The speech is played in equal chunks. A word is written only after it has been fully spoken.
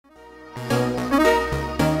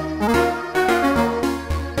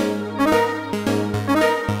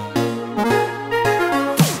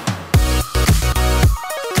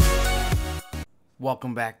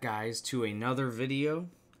Welcome back, guys, to another video.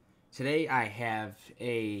 Today I have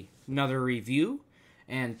another review,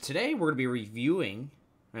 and today we're going to be reviewing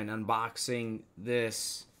and unboxing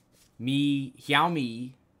this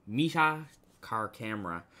Xiaomi mijia car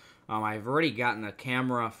camera. I've already gotten a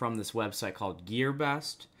camera from this website called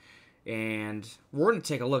GearBest, and we're going to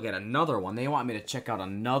take a look at another one. They want me to check out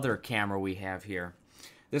another camera we have here.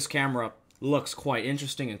 This camera looks quite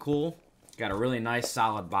interesting and cool. Got a really nice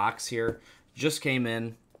solid box here. Just came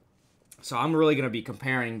in. So I'm really going to be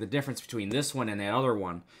comparing the difference between this one and that other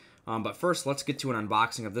one. But first, let's get to an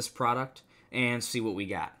unboxing of this product and see what we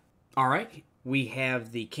got. Alright, we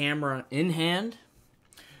have the camera in hand.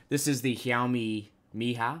 This is the Xiaomi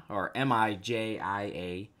mijia, or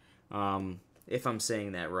M-I-J-I-A, if I'm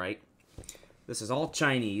saying that right. This is all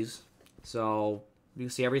Chinese, so you can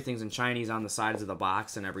see everything's in Chinese on the sides of the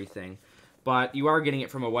box and everything. But you are getting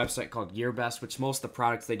it from a website called GearBest, which most of the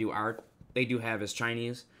products they do have is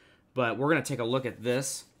Chinese. But we're going to take a look at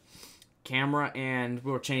this camera, and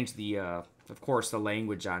we'll change the, of course, the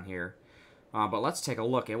language on here. But let's take a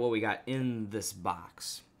look at what we got in this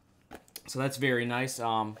box. So that's very nice.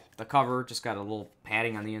 The cover just got a little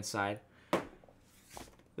padding on the inside.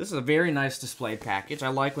 This is a very nice display package. I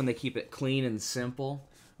like when they keep it clean and simple.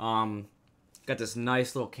 Got this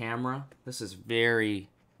nice little camera. This is very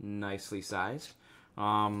nicely sized.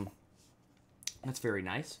 That's very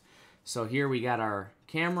nice. So here we got our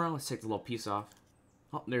camera. Let's take the little piece off.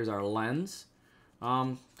 Oh, there's our lens.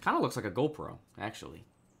 Kind of looks like a GoPro, actually.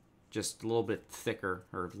 Just a little bit thicker,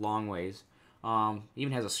 or long ways.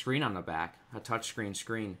 Even has a screen on the back, a touchscreen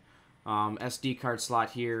screen. SD card slot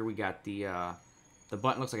here. We got the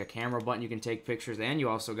button, looks like a camera button. You can take pictures, and you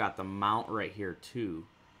also got the mount right here too,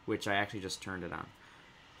 which I actually just turned it on.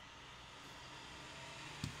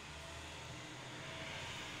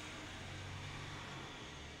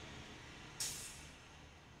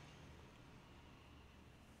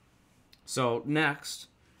 So next,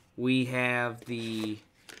 we have the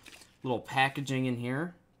little packaging in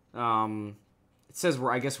here. It says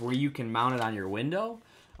I guess where you can mount it on your window.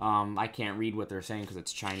 I can't read what they're saying because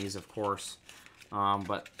it's Chinese, of course.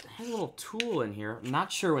 But it has a little tool in here. I'm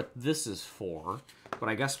not sure what this is for, but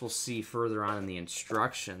I guess we'll see further on in the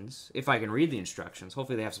instructions, if I can read the instructions.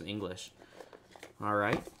 Hopefully they have some English. All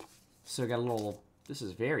right. So I got a little. This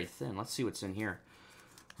is very thin. Let's see what's in here.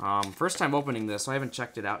 First time opening this, so I haven't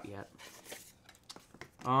checked it out yet.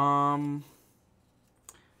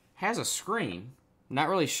 Has a screen. Not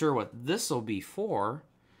really sure what this will be for.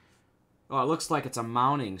 Oh, it looks like it's a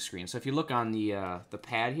mounting screen. So if you look on the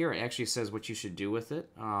pad here, it actually says what you should do with it.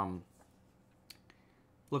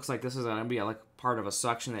 Looks like this is going to be like part of a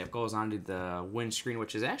suction that goes onto the windscreen,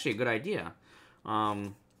 which is actually a good idea.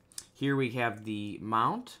 Here we have the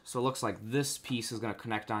mount. So it looks like this piece is going to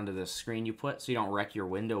connect onto the screen you put, so you don't wreck your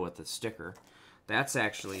window with the sticker. That's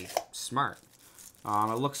actually smart.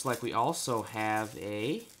 It looks like we also have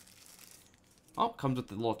a... Oh, comes with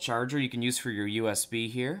the little charger you can use for your USB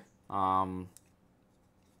here. That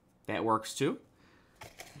works too.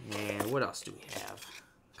 And what else do we have?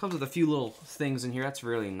 Comes with a few little things in here. That's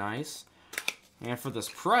really nice. And for this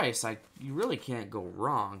price, you really can't go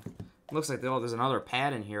wrong. It looks like there's another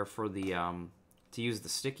pad in here for the to use the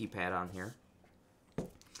sticky pad on here.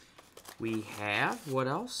 We have, what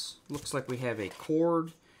else? Looks like we have a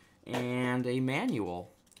cord and a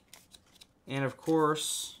manual. And of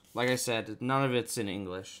course, like I said, none of it's in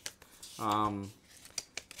English. So I'm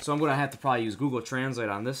going to have to probably use Google Translate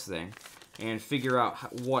on this thing and figure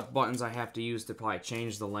out what buttons I have to use to probably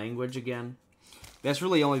change the language again. That's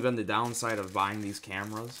really only been the downside of buying these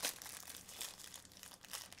cameras.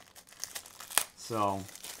 So,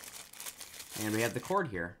 and we have the cord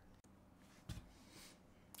here.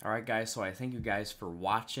 Alright guys, so I thank you guys for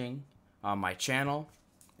watching my channel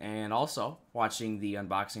and also watching the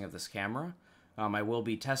unboxing of this camera. I will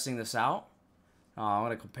be testing this out. I'm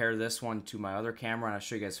going to compare this one to my other camera, and I'll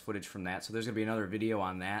show you guys footage from that. So there's going to be another video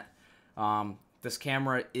on that. This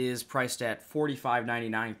camera is priced at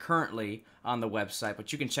 $45.99 currently on the website,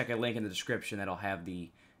 but you can check a link in the description that'll have the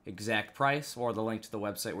exact price or the link to the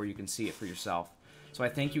website where you can see it for yourself. So I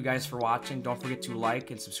thank you guys for watching. Don't forget to like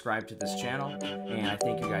and subscribe to this channel, and I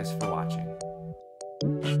thank you guys for watching.